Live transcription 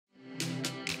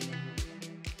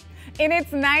In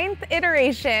its 9th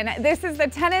iteration, this is the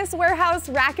Tennis Warehouse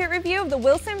racket review of the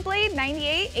Wilson Blade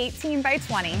 98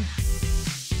 18x20.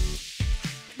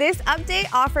 This update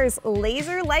offers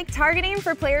laser-like targeting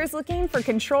for players looking for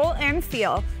control and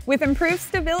feel. With improved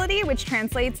stability, which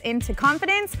translates into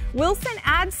confidence, Wilson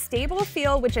adds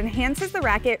StableFeel, which enhances the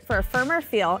racket for a firmer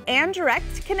feel, and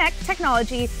Direct Connect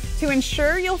technology to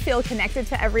ensure you'll feel connected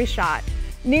to every shot.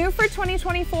 New for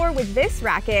 2024 with this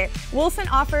racket, Wilson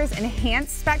offers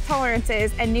enhanced spec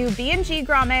tolerances and new B&G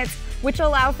grommets, which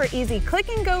allow for easy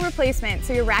click-and-go replacement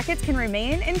so your rackets can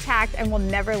remain intact and will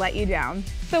never let you down.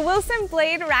 The Wilson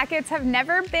Blade rackets have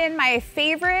never been my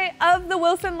favorite of the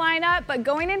Wilson lineup, but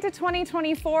going into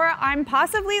 2024, I'm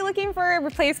possibly looking for a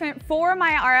replacement for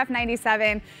my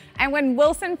RF97. And when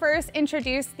Wilson first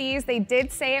introduced these, they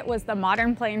did say it was the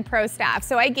Modern Playing Pro staff.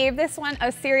 So I gave this one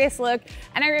a serious look.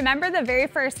 And I remember the very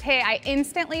first hit, I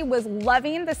instantly was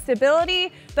loving the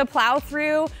stability, the plow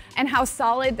through, and how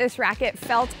solid this racket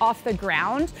felt off the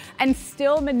ground and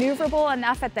still maneuverable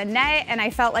enough at the net. And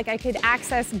I felt like I could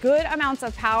access good amounts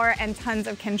of power and tons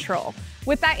of control.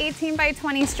 With that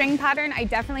 18x20 string pattern, I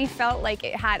definitely felt like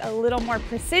it had a little more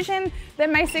precision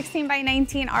than my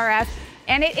 16x19 RF.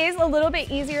 And it is a little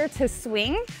bit easier to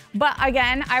swing, but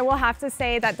again, I will have to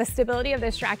say that the stability of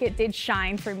this racket did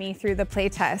shine for me through the play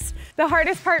test. The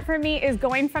hardest part for me is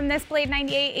going from this Blade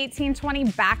 98 1820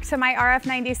 back to my RF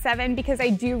 97 because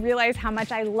I do realize how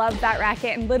much I love that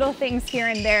racket and little things here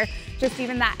and there, just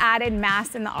even that added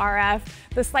mass in the RF,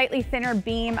 the slightly thinner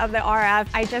beam of the RF.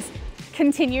 I just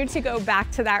continue to go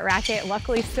back to that racket.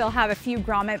 Luckily, still have a few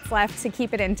grommets left to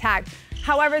keep it intact.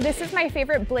 However, this is my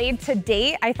favorite blade to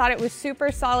date. I thought it was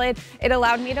super solid. It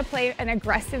allowed me to play an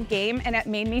aggressive game and it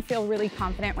made me feel really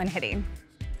confident when hitting.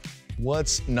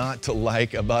 What's not to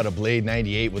like about a Blade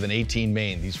 98 with an 18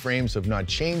 main? These frames have not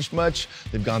changed much.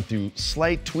 They've gone through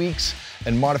slight tweaks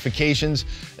and modifications.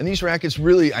 And these rackets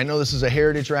really, I know this is a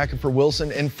heritage racket for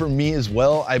Wilson and for me as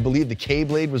well. I believe the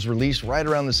K-Blade was released right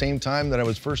around the same time that I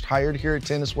was first hired here at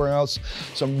Tennis Warehouse.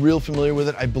 So I'm real familiar with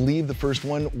it. I believe the first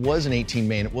one was an 18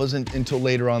 main. It wasn't until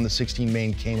later on the 16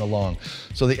 main came along.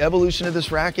 So the evolution of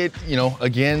this racket, you know,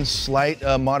 again, slight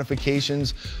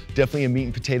modifications. Definitely a meat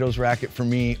and potatoes racket for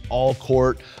me, all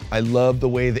court. I love the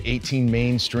way the 18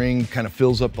 main string kind of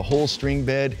fills up the whole string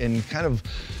bed and kind of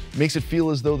makes it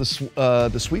feel as though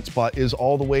the sweet spot is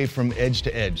all the way from edge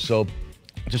to edge. So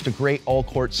just a great all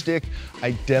court stick.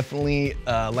 I definitely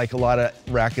like a lot of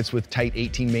rackets with tight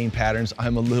 18 main patterns.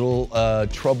 I'm a little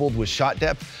troubled with shot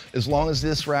depth. As long as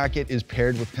this racket is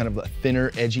paired with kind of a thinner,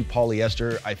 edgy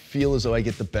polyester, I feel as though I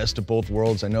get the best of both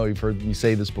worlds. I know you've heard me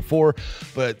say this before,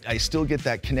 but I still get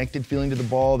that connected feeling to the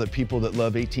ball that people that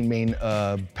love 18 main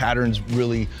patterns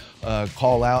really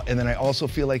call out. And then I also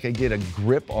feel like I get a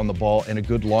grip on the ball and a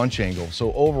good launch angle.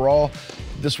 So overall,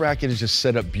 this racket is just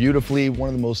set up beautifully. One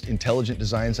of the most intelligent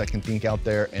designs I can think out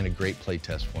there and a great play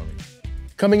test for me.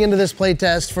 Coming into this play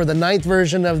test for the 9th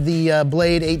version of the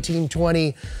Blade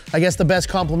 1820, I guess the best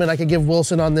compliment I could give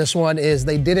Wilson on this one is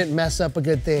they didn't mess up a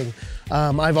good thing.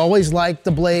 I've always liked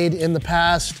the Blade in the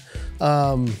past.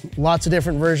 Lots of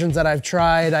different versions that I've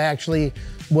tried. I actually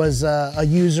was a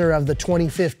user of the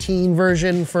 2015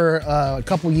 version for a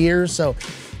couple years, so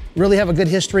really have a good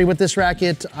history with this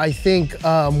racket. I think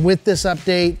with this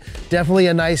update, definitely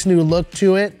a nice new look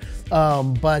to it,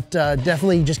 but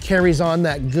definitely just carries on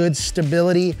that good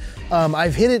stability.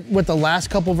 I've hit it with the last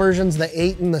couple versions, the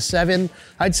 8 and the 7.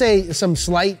 I'd say some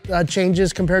slight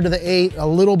changes compared to the 8, a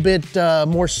little bit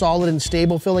more solid and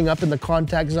stable, filling up in the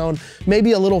contact zone.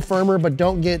 Maybe a little firmer, but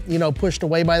don't get pushed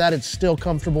away by that. It's still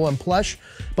comfortable and plush.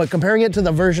 But comparing it to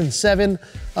the version 7,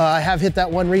 I have hit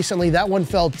that one recently. That one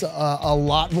felt a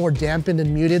lot more dampened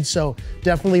and muted, so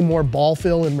definitely more ball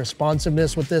feel and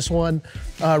responsiveness with this one.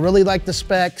 Really like the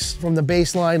specs from the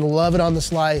baseline, love it on the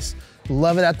slice,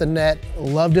 love it at the net,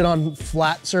 loved it on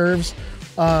flat serves.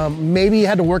 Maybe you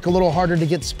had to work a little harder to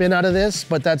get spin out of this,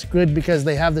 but that's good because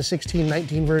they have the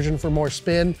 16-19 version for more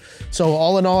spin. So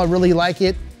all in all, I really like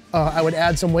it. I would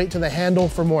add some weight to the handle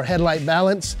for more headlight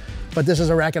balance, but this is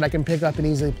a racket I can pick up and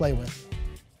easily play with.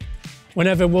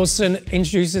 Whenever Wilson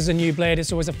introduces a new blade,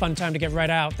 it's always a fun time to get right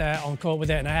out there on court with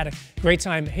it. And I had a great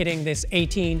time hitting this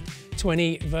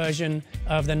 1820 version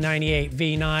of the 98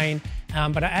 V9.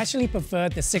 but I actually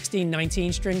preferred the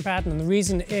 16-19 string pattern, and the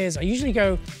reason is I usually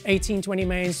go 18-20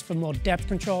 mains for more depth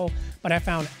control, but I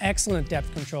found excellent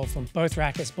depth control from both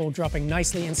rackets, ball dropping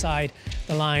nicely inside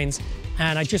the lines,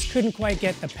 and I just couldn't quite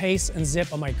get the pace and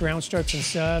zip on my ground strokes and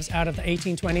serves out of the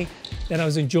 18-20 that I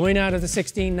was enjoying out of the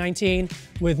 16-19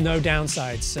 with no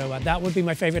downsides. So that would be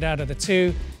my favorite out of the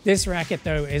two. This racket,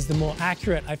 though, is the more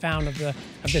accurate I found of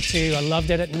the two. I loved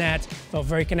it at net, felt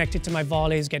very connected to my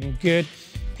volleys, getting good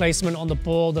placement on the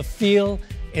ball. The feel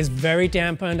is very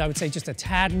dampened, I would say just a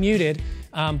tad muted,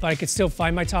 but I could still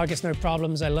find my targets, no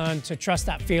problems. I learned to trust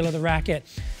that feel of the racket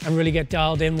and really get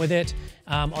dialed in with it.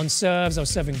 On serves, I was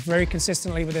serving very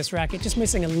consistently with this racket, just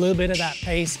missing a little bit of that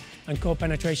pace and core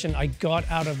penetration I got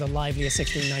out of the livelier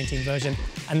 16-19 version,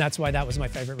 and that's why that was my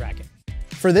favorite racket.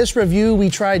 For this review, we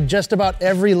tried just about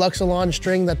every Luxilon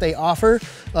string that they offer.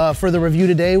 For the review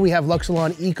today, we have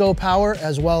Luxilon Eco Power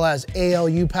as well as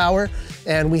ALU Power,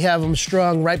 and we have them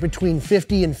strung right between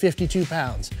 50 and 52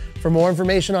 pounds. For more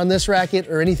information on this racket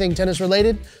or anything tennis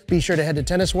related, be sure to head to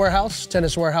Tennis Warehouse,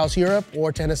 Tennis Warehouse Europe,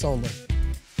 or Tennis Only.